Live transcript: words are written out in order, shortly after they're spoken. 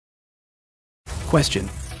Question: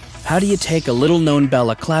 how do you take a little-known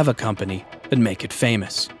balaclava company and make it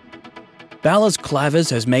famous? Bala's Clavas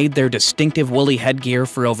has made their distinctive woolly headgear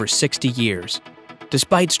for over 60 years.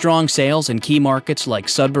 Despite strong sales in key markets like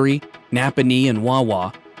Sudbury, Napanee, and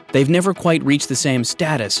Wawa, they've never quite reached the same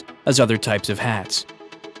status as other types of hats.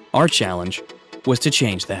 Our challenge was to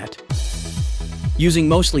change that. Using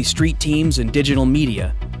mostly street teams and digital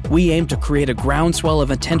media, we aimed to create a groundswell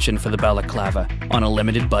of attention for the balaclava on a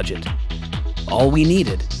limited budget. All we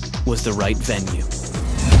needed was the right venue.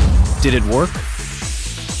 Did it work?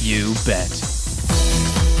 You bet.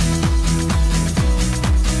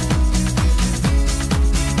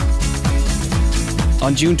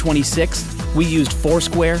 On June 26th, we used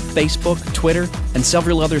Foursquare, Facebook, Twitter, and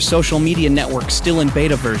several other social media networks still in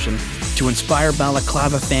beta version to inspire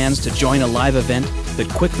balaclava fans to join a live event that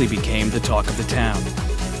quickly became the talk of the town.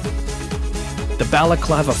 The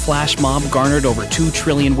balaclava flash mob garnered over 2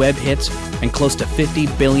 trillion web hits and close to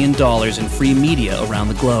 $50 billion in free media around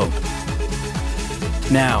the globe.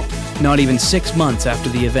 Now, not even 6 months after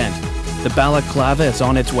the event, the balaclava is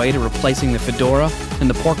on its way to replacing the fedora and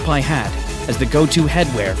the pork pie hat as the go-to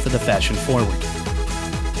headwear for the fashion forward.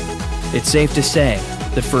 It's safe to say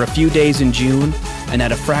that for a few days in June, and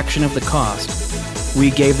at a fraction of the cost, we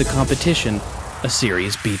gave the competition a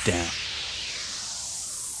serious beatdown.